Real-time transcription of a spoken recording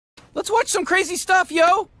Let's watch some crazy stuff,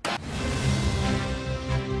 yo!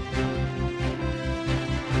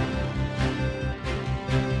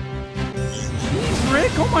 Jeez,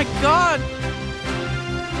 Rick, oh my god!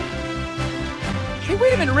 Hey,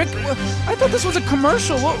 wait a minute, Rick. I thought this was a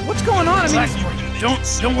commercial. What's going on? I mean,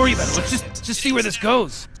 don't worry about it. Let's just see where this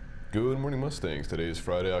goes. Good morning, Mustangs. Today is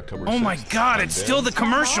Friday, October 6th. Oh my god, it's still the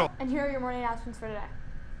commercial! And here are your morning announcements for today.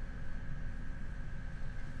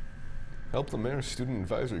 Help the Mayor's Student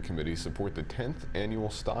Advisory Committee support the 10th annual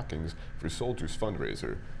Stockings for Soldiers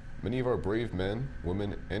fundraiser. Many of our brave men,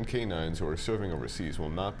 women, and canines who are serving overseas will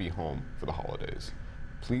not be home for the holidays.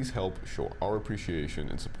 Please help show our appreciation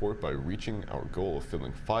and support by reaching our goal of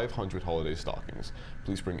filling 500 holiday stockings.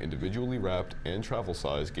 Please bring individually wrapped and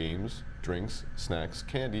travel-size games, drinks, snacks,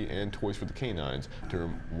 candy, and toys for the canines to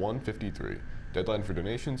room 153. Deadline for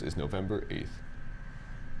donations is November 8th.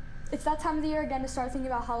 It's that time of the year again to start thinking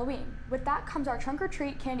about Halloween. With that comes our Trunk or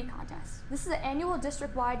Treat Candy Contest. This is an annual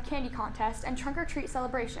district-wide candy contest and trunk or treat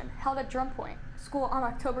celebration held at Drum Point School on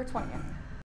October 20th.